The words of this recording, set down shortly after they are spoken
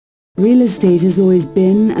Real estate has always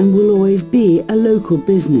been and will always be a local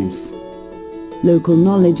business. Local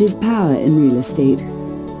knowledge is power in real estate,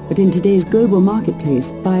 but in today's global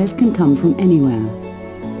marketplace, buyers can come from anywhere.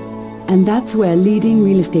 And that's where leading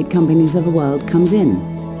real estate companies of the world comes in,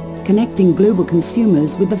 connecting global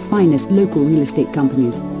consumers with the finest local real estate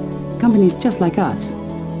companies, companies just like us,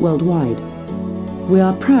 worldwide. We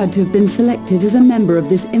are proud to have been selected as a member of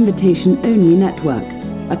this invitation-only network,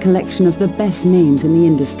 a collection of the best names in the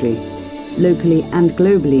industry. Locally and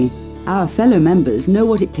globally, our fellow members know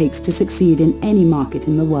what it takes to succeed in any market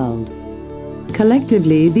in the world.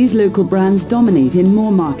 Collectively, these local brands dominate in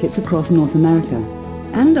more markets across North America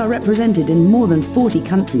and are represented in more than 40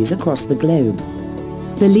 countries across the globe.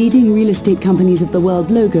 The leading real estate companies of the world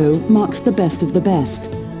logo marks the best of the best,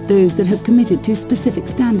 those that have committed to specific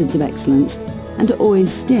standards of excellence and are always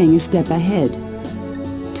staying a step ahead,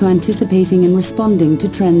 to anticipating and responding to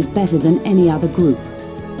trends better than any other group.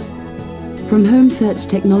 From home search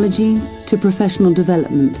technology to professional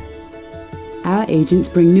development, our agents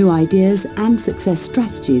bring new ideas and success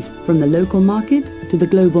strategies from the local market to the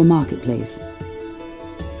global marketplace.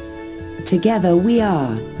 Together we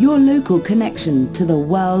are your local connection to the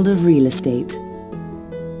world of real estate.